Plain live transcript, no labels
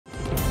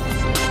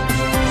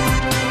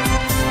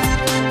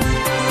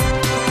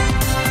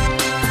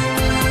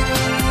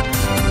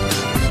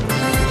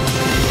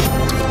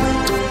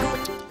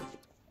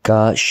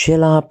Ka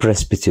Shella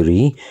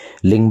Presbytery,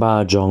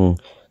 lyngba jong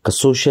ka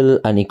Social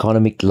and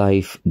Economic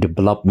Life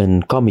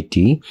Development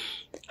Committee,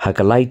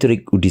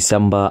 hakalaiturik u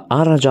December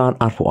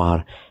arajan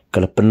arpuar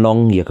kala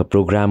pynlong ya ka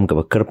program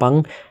ka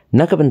kyrpang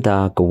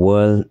nakabenta ka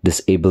World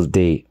Disabled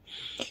Day.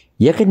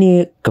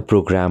 Yakani ka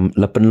program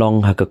la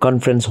pynlong ha ka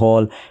conference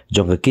hall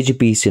jong ka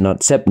KJP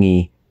Synod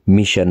Sepngi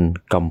Mission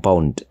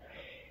Compound.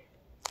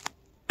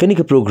 Kani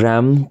ka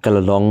program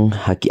kalalong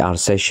ha ki our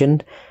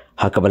session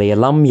ha ka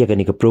ialam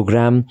yakani ka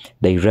program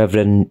day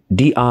Reverend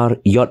DR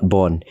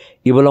Yodborne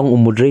ibalong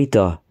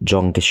moderator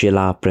jong ka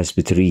Shella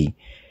Presbytery.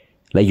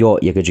 Layo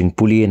ya ka jing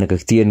puli na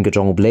kaktian ka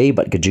jong blay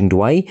bat ka jing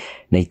duay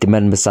na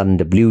itiman masan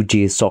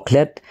WJ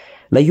Soklet.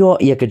 Layo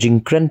ya ka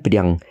jing kren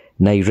pediang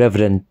na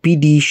Reverend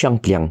PD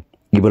Shangpliang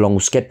ibalong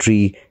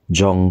secretary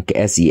jong ka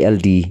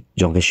SELD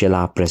jong ka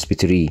Shella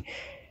Presbytery.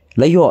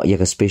 Layo ya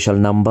ka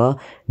special number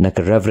na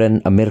ka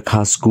Reverend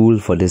Amirkha School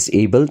for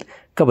Disabled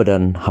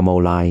kabadan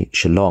Hamaulai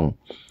Shillong.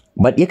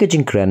 But ya ka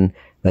jing kren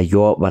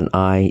layo ban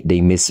ay day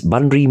Miss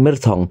Banri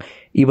Myrthong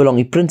ibalong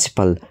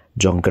principal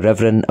jong ka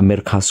Reverend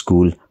Amirkha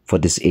School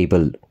for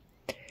Disabled.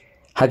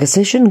 Haga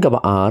session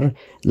gabaar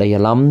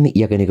layalam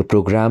ya ka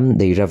program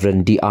day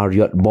Reverend DR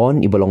Yodborne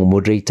ibalong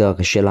moderator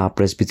ka Shella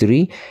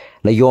Presbytery.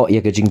 Layo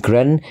ya ka jing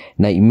kren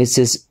na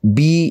Mrs.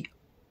 B.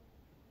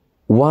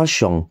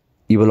 Warshong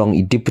ibalong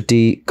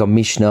Deputy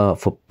Commissioner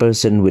for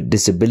Person with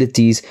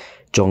Disabilities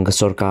jong ka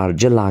Sorkar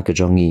Jala ka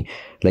jongi.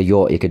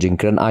 Layo ya ka jing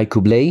kren ay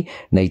kublay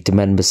na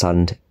itiman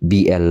besand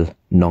BL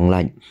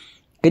Nonglan.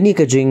 Kani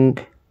ka jing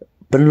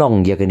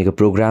pynlong ya kani ka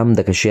program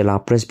da ka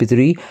Shella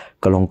Presbytery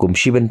kalong kum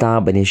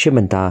shibenta bani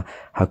shibenta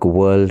ha ka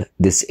World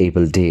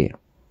Disabled Day.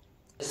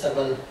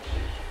 Disabled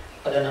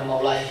pada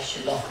nama ulai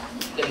Shillong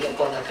kani ka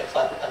pon na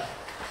kerpat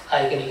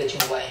ai kani ka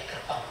jingwai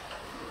kerpang.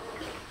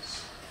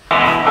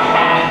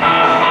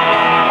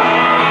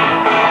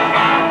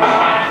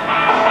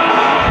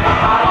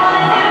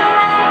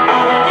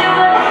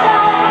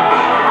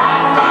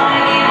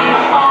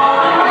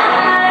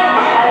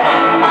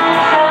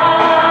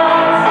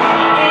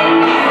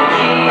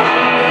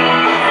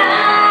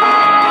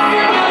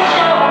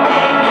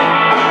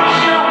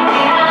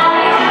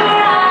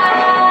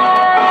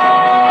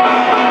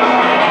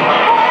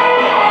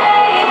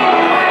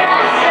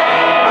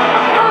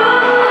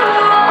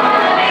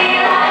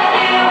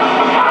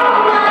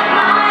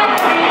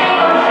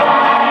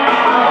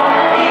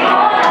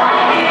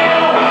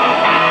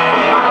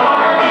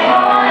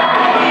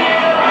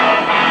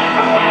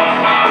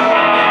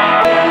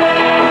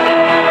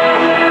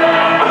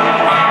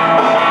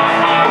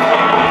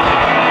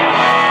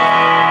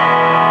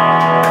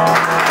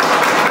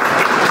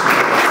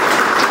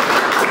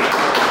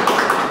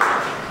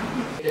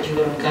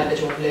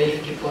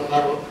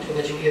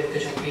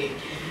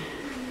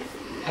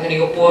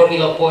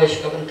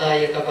 Pois kabanta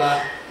ya kaba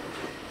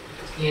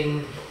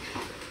in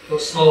yo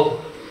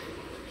snow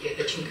ya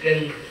ka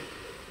chingkren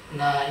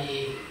na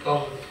I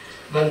kong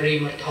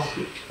Banri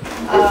Myrthong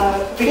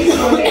Please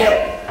go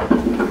ahead.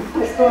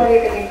 The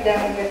story ka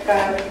dijang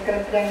ka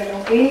kerjaan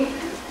gedong pi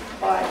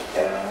but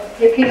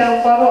ya kilang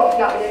baro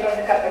nak dia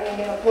dekat dengan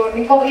Singapore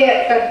ni kau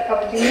ya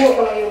ka jinggu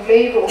kalau you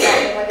play ko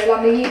ka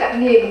dalam ni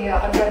tak ni ni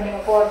akan ke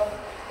Singapore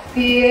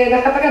pi dah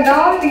katakan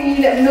dah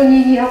ni lek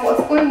menungi apa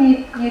sekolah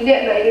ni lek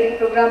nak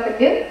ini program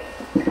penting.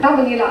 Kita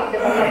mengilang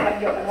development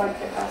Yodborne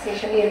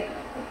session ni.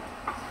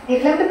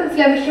 Iklan tu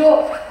persiapan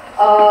show.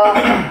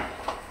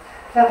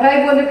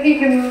 Saya pun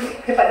lebih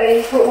kepada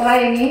show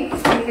hari ni.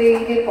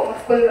 Kita pun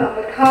sekolah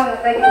Amirkha,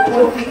 saya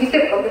pun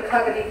kita pun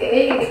Amirkha ke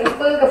DTA, kita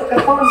sekolah ke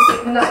kyrpang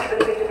nak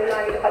kita juga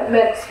lagi dapat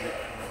match.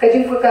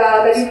 Kajing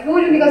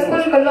pun juga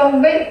sekolah kalau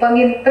baik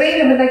bangin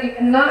train yang lagi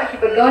kena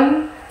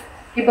kibadon,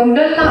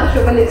 kibamdal nak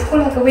show balik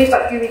sekolah ke way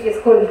pak kiri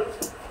sekolah.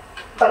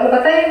 Kalau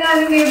batai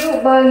dengan ni dulu,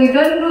 bagi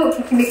don dulu,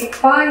 kita make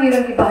fun, ni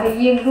orang kita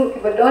bahaya dulu,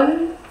 kita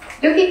don,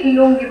 jadi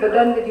kilong kita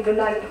don, kita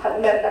don lagi dekat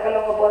mer, tak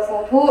kalau ngabor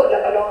sangtu,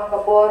 tak kalau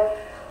ngabor,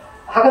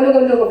 hakalu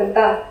kalau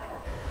bentar.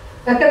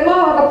 Nanti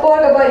mau ngabor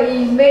dapat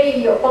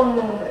email, yo pang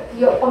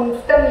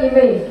sistem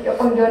email, yo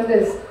pang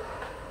journalist.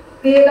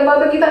 Dia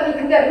nama bagi kita ni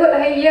kena buat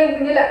hari yang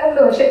penyelak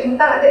pun dah, syek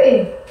cinta ada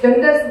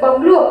journalist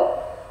bambluk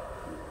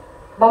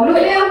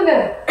ni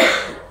apa?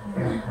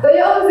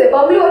 Kaya orang saya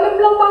pambluk ni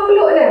belum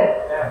pambluk ni.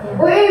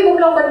 Oi,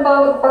 belum ban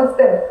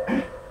pangsten.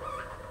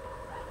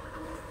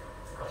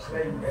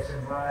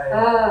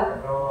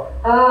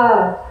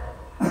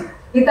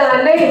 Kita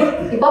aneh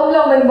di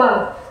pambluk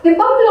ban. Di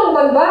pambluk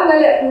ban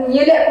ngalek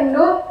nyelek pun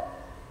do.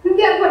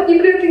 Nanti apa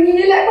diberi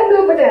tinggi nyelek pun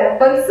do pada.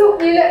 Bansuk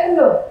nyelek pun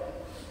do.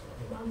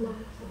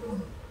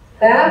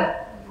 Ya.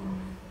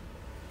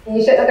 Ini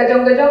saya tak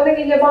kajong-kajong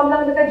ni dia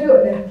pambluk nak kajuk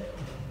ni.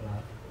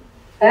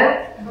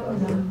 Ya.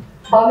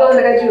 Pamblong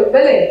nak kajuk,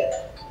 boleh?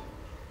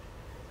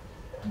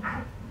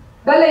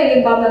 Boleh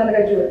ni pamblong nak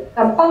kajuk.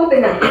 Kampang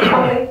tengah,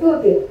 kampang itu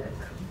tu.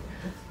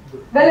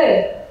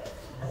 Boleh?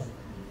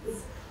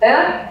 Ya?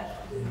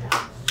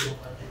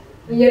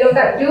 Yellow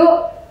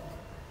kajuk.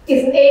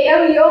 Isn't A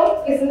yang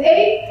yo? Isn't A?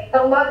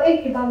 Tambah A,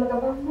 kita bang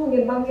nak bang,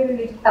 mungkin bang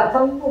ni tak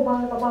bang tu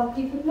bang nak bang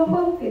kita belum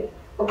bang tu.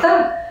 Betul?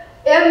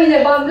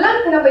 ini bam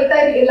lang kena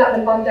baitai di elak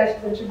dan bam jas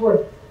pun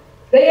subur.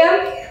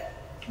 Dayam,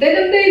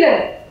 dalam day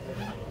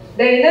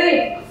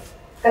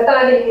kata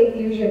ada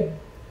inclusion.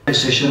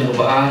 Session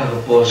berbaa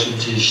repos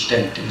uji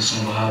stem dengan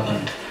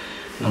sembahaban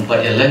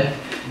nampak ialah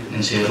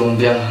dengan saya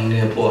rumbiang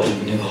hanya repos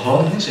ini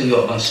hall saya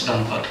juga bang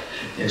sedang part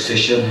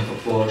session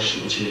repos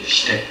uji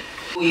stem.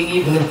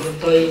 Ini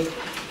berbentuk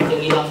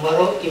yang hilang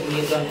baru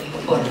kemudian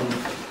repos.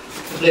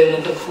 Boleh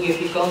untuk kuih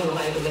pikong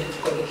mengenai dengan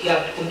kiat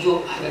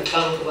kunjuk agak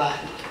kang kebah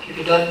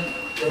kemudian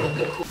dengan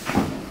kerku.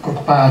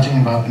 Kupa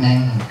jeung ba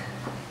peneng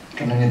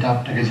kena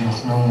ngedap dengan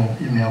jenis nong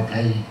email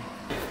play.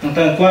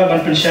 Tentang kuat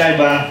ban pensyai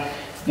ba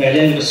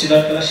ngalian juga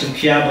silat kala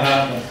simkia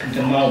ba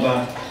pinten mau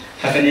ba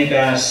hakane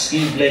ka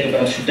ski play ka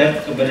ba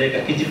sudah ka ba ka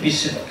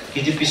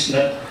KJP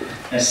Synod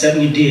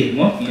Sepngi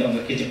mo yang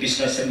KJP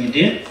Synod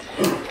Sepngi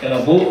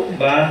kalau bu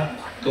ba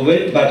kowe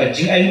ba ka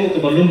jing ai mu ka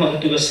balum ma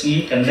tugas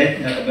ski kan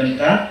net na ka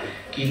benta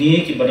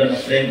kini ki badan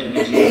frame to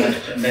jing na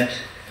ka net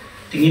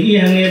tingin i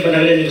hange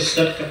banalen juga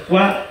silat ka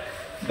kwa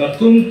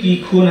bakum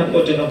ki khuna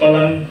po jona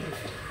palang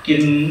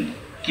kin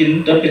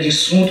dan kerja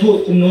semua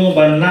kuno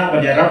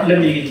banyak rap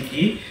lem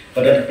ini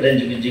pada plan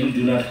juga jing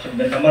juna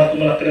dan kamar tu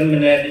malah keren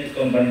mana di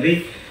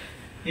Banri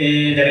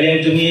dari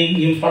yang jungi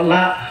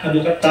ngimpala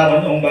adu kata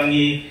ban ong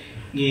bangi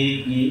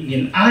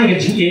ngin ai ke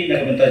jing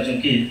nak bentar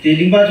jungki ti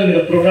lyngba jung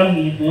program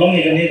long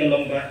ni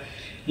kalau ba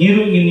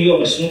ngiru ngin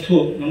yo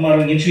semua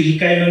nomor ngin cu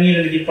hikai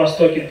mangi lagi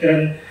pastor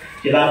keren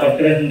kira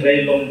keren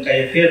dari long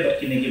kaya fair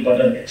kini ki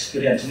badan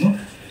experience semua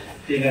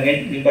ti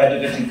ngai lyngba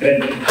juga jing keren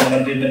di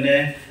Banri mana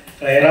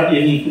Rakyat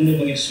yang ikut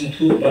bagi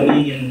semua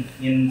bagi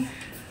yang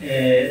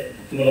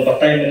kalau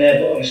batai mana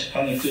bawa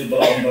sepang itu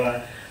bawa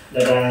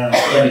lara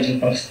dari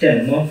jempang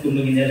stand, no,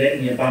 kuno ini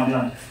lek ni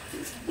bamlang.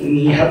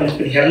 Ini habis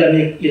perihal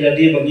ni ialah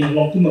dia bagi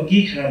longku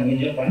maki kerana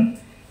menginjakan.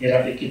 Ia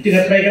rapi kita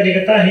nak try kali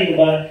kata hi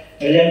bahawa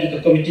kalian juga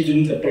komiti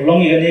juga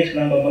perlong ia ni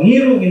kerana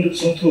mengiru hidup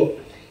semua.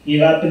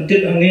 Ia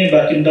penting angin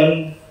bagi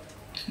dan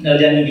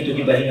kalian yang itu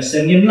dibahas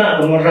sengimlah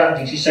bermorak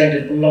di sisa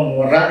dan perlong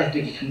morak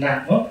itu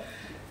kena, no.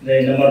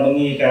 Dari nomor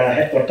bangi ke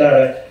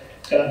headquarter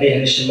kalau ada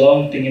yang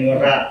Shellong tinggi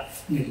warak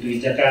di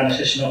Jakarta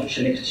nasional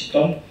usianya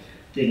kecitong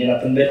tinggi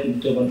 8 bed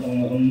untuk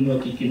bantuan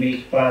kiki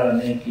para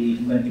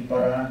neki bantu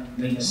para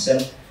dengan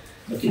Seld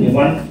bagi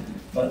dewan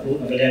baru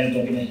kalian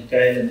untuk bina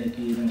hikai dan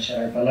neki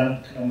masyarakat palang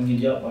kena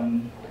menginjau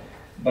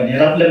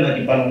banyak lem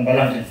lagi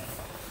palang-palang kan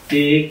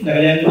di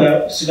kalian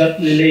juga sudah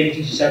lele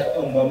di sisa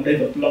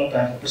Banri berpeluang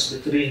tahap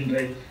Presbytery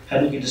dari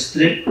Haduki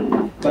distrik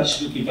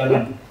Haduki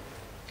palang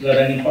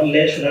larang impon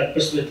le Shella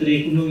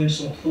Presbytery kuno yang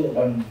sungguh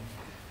ban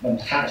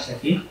hak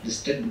sakit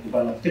distrik di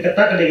Balang. Kita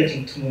tak ada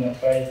yang tinggal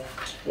apa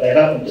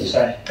layar untuk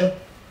saya.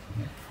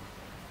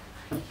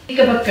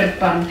 Kaba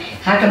kyrpang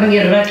haka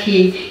bangir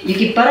rakhe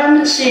yuki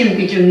paran sem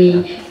ki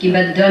jungi ki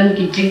badan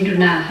ki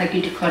jingduna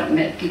haki di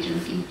khotmet ki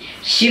jungi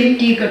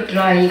simti ko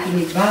try ki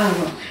ni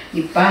bawo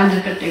ni pan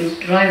ka teng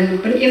try mu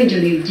pen em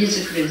jungi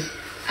Jesus Christ.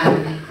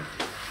 Amen.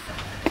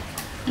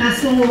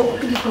 Langsung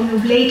di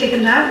komublay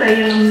tekenap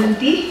yang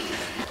nanti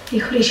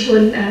ikhlas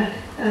pun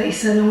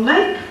isa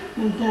online,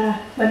 maka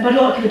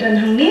baru kita dan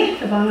hangni,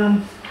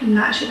 abang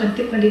nak cuba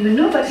tip pada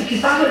menu, tapi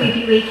kita baru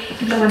review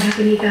kita lawan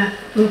hakni ka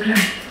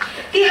program.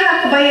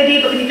 Tiha kebaya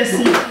di begini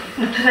kasih,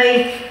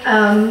 matrai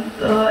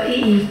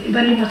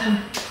Banri Myrthong,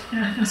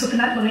 masuk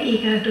kenat bang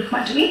ka duk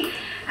mak cumi,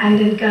 and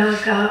then ka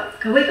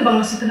wei ka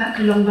bang masuk kenat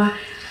ke longba,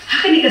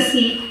 hakni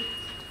kasih,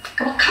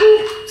 ka kam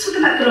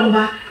masuk kenat ke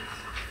longba,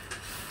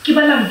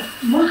 kibalang,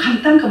 mau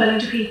hantam kibalang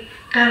juga.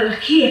 Kalau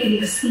rakhe akan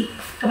dikasih,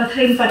 kalau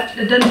train part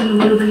dan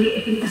malu balik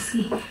akan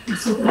dikasih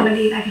masuk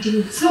balik lagi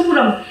jadi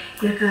semua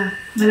ya ke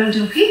malam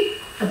jangki,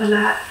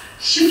 kalau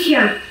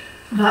simkian,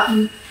 bah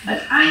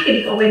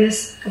akhir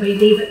awareness kalau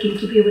dia buat kini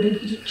kipi badan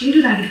jadi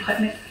lagi dekat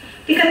met.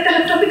 Tiga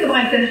tahap topik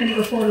kebangan kita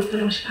nak follow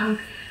kalau sepang,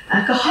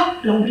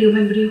 kehok long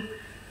beriu,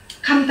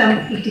 kam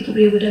tam kita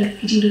kipi badan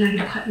jadi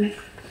lagi dekat met.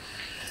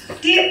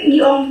 Dia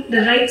ni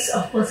the rights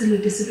of person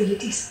with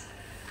disabilities.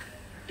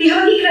 Dia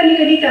hari kerana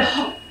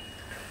kehok.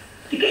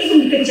 Jika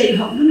ingin kita jadi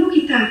hak dulu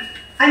kita,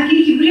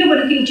 angkini kibria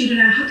badan kini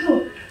cuduna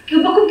hatu,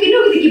 kau bakum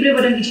kino kita kibria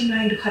badan kini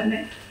cuduna itu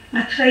khidmat.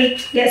 Matrai,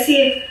 let's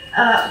say,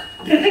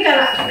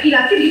 kalau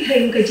pilatir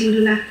kita yang kini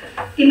cuduna,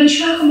 di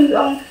manusia kami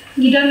orang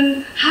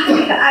nidan hak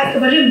kita ay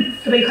kebarim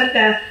kebaikan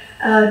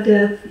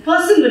the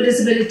Person with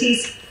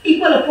Disabilities,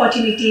 Equal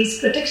Opportunities,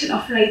 Protection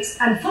of Rights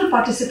and Full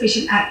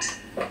Participation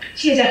Act.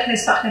 Sia jangan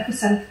sepak nak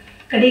pesan.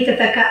 Kadai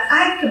kata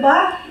ay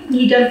keba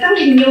nidan tang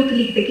hinyo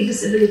teli kita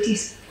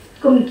disabilities.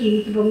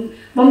 Kini kita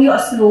bom yo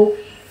asno,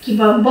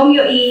 kita bom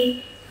yo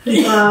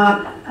kita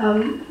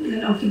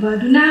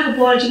duna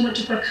bol cuma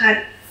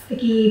terperkat,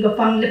 kita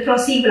bapang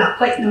leprosi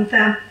belakang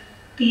nangta,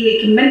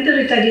 kita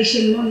mental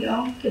retardation bom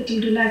yo, kita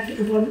duna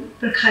kita bol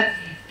perkat,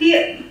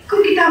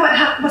 kita buat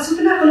hak masuk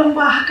kena kalau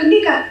bah hak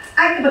ni kan,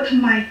 Act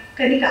berthamai,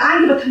 kan ni kan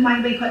Act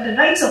berthamai by the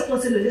Rights of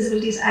Person with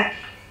Disabilities Act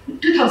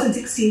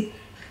 2016,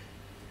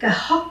 kan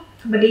hak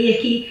kepada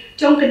yaki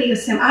jong kini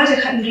kesem aja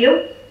kan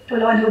real,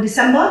 kalau 2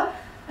 Disember.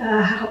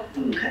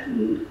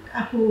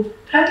 Aku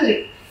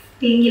Frederick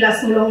tinggi lah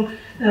sulung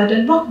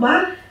dan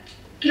bokba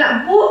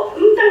kila bo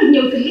tang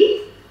nyau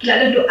teli kila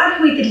ada doa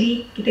hui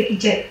teli kita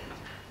kijat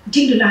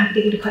jing duna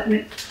kita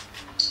department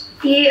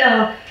kini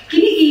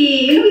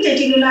ilmu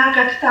jing duna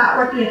ka kata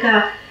wat ya ka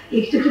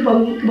itu ki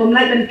bom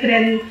lai ban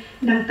keren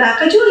nang ta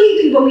ka ju hi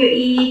ki bom yo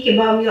ki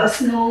bom yo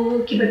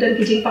snow ki badan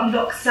ki jing pang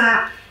dok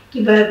sa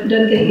ki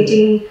badan ki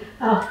jing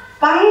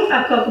pang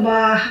ka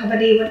ba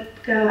de wat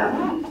ka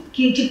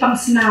ki jing pang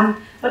senam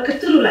wat ka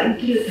tulu la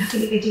include ha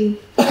ki jing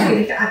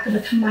ka ak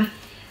ba thamai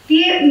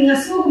tie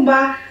ngasu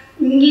ba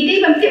ngide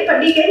bantik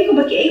padi kan ko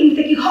baki ai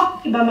mita ki hok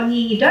ki ba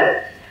mangi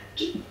dan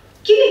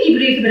kini ki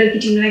beri ki berarti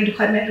jing lai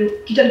dukat meru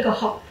ki dan ka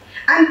hok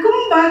an kum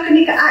ba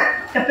kani ka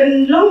ak ka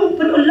pynlong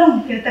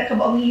kata ka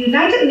ba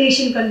United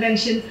Nations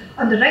Convention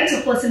on the Rights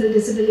of Persons with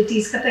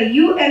Disabilities kata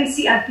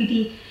UNCRPD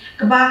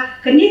ka ba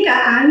kani ka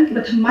an ki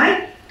ba thamai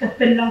ka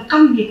pynlong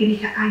kam ye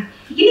kani ka an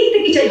kini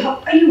kita ki jai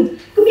hok ayu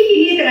ku bi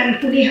ki dengan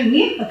pulih hang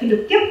ni ba ki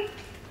tiap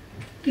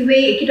ki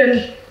we ki dan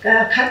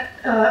khat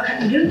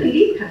bil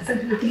teli khat sang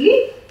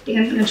teli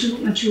dengan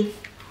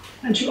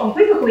ngacu ong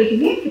pai pakoi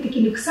kini kita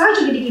kini ksa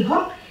juga di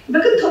hok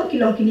bakan thok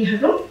kilong kini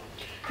harum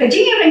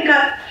kajing yang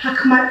ka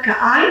hakmat ka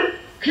ai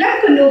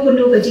klak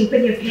kono kajing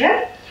penya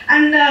pher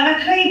an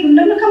ngathrai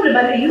bundam kam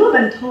ban ayu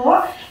ban tho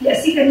ya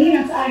si kani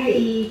yang sa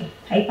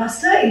hai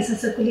pastor in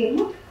sa kulit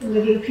mo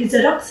lagi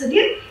preserve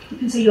sedit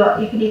kita sayo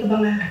kini ka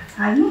bang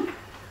ai mo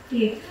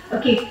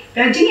okey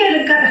kajing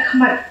yang ka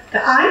hakmat ka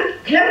ai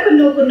klak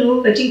kono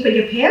kajing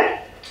penya pher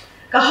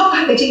ka hok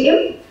kajing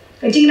em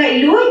kajing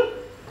lai lui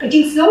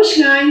kajing snow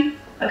shine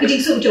kajing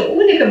sum jo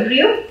une ka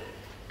brio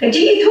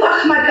kajing itu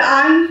akhmat ka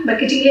an ba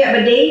kajing le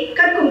abade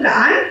kat kum ka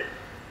an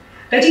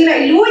kajing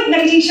lai luit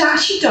na kajing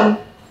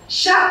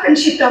sha pen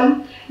shitom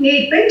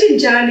ni pentin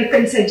ja ni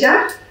pen saja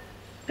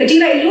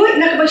kajing lai luit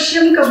na ka ba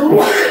shim ka bu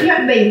ya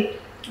ben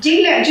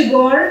jing le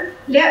jugor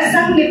le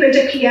sang ni pen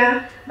jaklia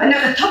ba na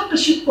ka thok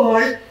ka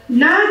shukor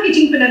na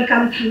kajing penan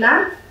kam thala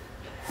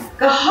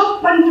ka hok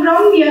ban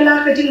burom ya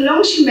la kajing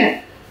long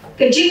shimet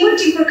kajing mun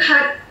jing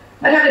khat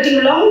Bada kajing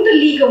long the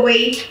league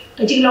away,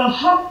 kajing long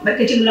hop, but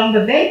kajing long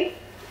the bed.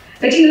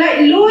 Kajing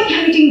like loy,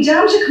 kajing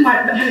jam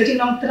shakmat, but kajing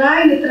long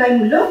try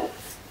mulo.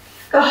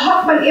 Ka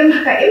hop ban em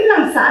haka em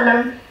lang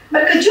salang,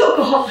 but kajuk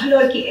ka hop halo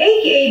ki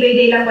aka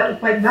bede lang bat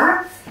upai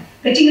ba.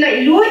 Kajing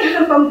like loy,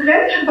 haka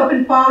pamkren, haka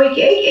pen pawe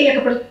ki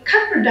aka haka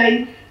kat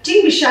perdain,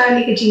 jing bishar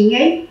ni kajing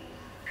ngay.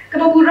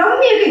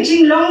 Kababurang ni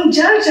kajing long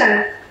jar,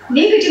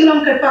 ni kajing long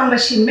kyrpang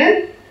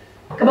mashimen.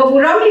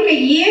 Kababurang ni ka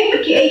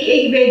yeng ki aka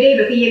bede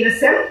ba ka yeng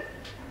asem.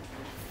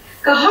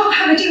 Ka hok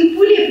ha kajing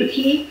puli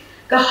puthi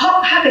ka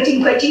hok ha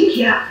kajing kajing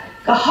khia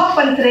ka hok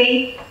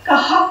pantre ka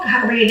hok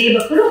ha bede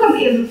ba kulu kam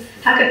im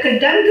ha ka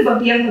kadan ka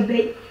babiang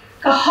mabe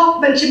ka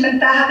hok ban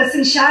chimenta ha ka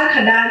sinshar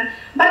khadan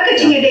bat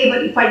kajing ede ba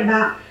ipai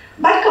ba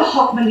bat ka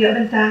hok ban yo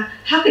banta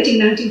ha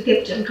kajing nang ting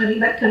tep jang kari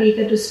bat kari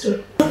ka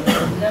dustur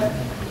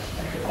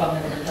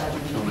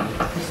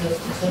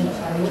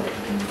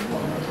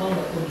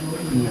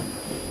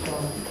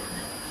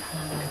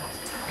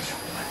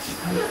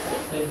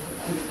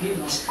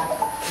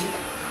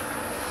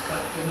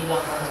Kami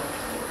lang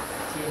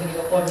siya ni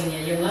kapon niya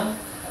yung lang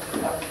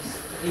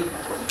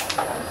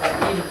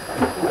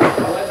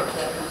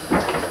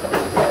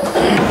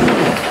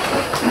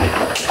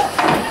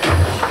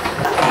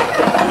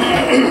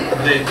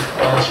Baik,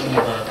 Warshong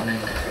ba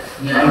kanang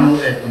ni ay mo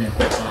kuno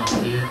ko pa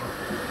dia.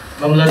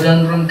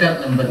 Mamlagan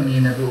rangkat lambat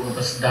ni na do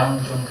pas dang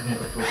jong kani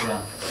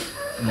program.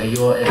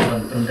 Ngayo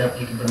ban pendat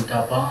iki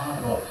bentapa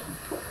ro.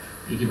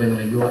 Iki ban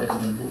ngayo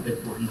ban bu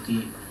bet bu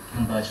iti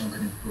ang bajong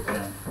kani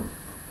program.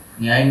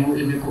 Nyai mu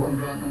imi ko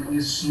andra nang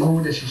snow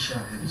da shisha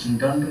jing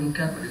dan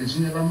rangkat ba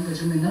jing alam ka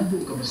jing na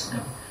do ka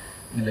basda.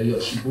 Ngayo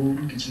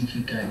sibun kicing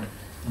hikai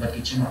bat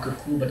kicing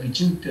kerku bat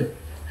kicing te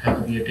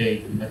hak biya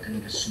day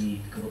makan kesni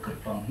ke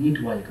kyrpang ni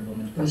dua ke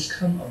baman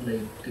penskam ablay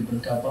ke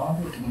benta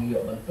babu ke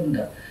mengiyo ban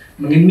penda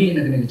mengimi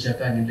na kena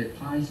kejakan yang let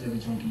pai lagi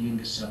jong ki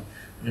yang kesam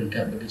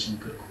rengkat bagi jing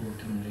kerku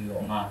ke mengiyo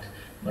mat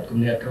bat ke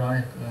melihat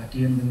try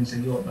perhatian dengan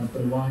sayo ban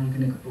penwani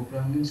kena ke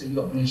program ni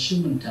sayo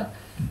pengesim mentah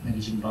lagi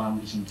jing bam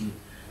ki jing ki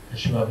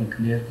aswa bin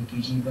clear ki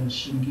jing ban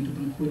sim ki tu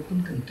pun kuat pun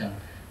kentang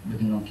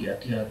bagi ngong ki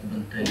atia ke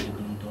bentai ke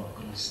lonto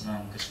ke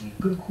senam ke sini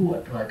kerku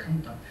atrai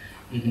kentang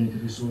ini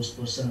resource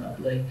person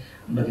apply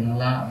bagi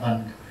ngala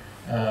ban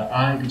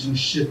ai ke jing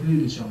shipri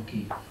ke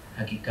jongki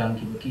hakikam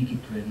ki baki ki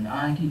train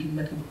ai ki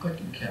mat ke bukat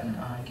ki khan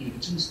ai ki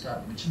jing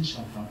start ke jing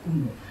shampang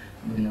kuno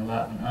bagi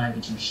ngala ban ai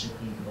ke jing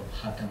shipri ke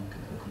hatam ke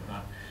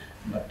ba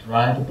but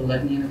try to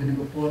pelaj ni nak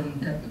ke poran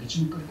kat ke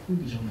jing ke ku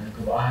ki jong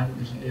ke ba ai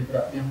ke jing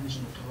ebra yang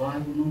jing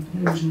try bu non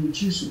tu jing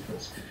chi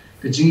supers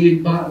ke jing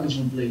ba ke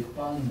jing play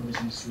pa ke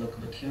jing slak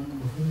ke thiang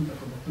ke hun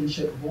ke pun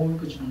ship hole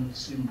ke jing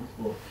sim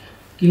bu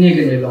kini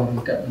kena long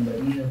kat nombor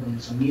ni dengan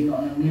semino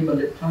nang ni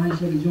balik pai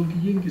lagi jong ki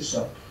yeng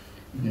kisah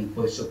dengan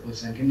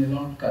pois-poisan kena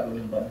long kat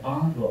oleh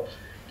baru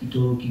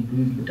kita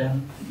kibui bedan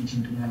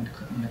izin dengan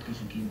dekat mat ke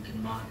sini mungkin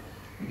mah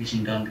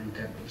izin dan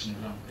dekat izin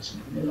lang ke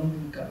sini kena long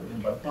kat oleh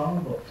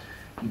baru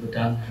ki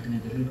bedan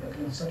kena beri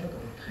akan satu ke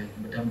thai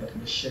bedan bat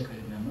bersyak ke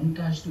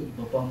montage tu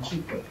bapang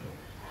super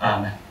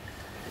amen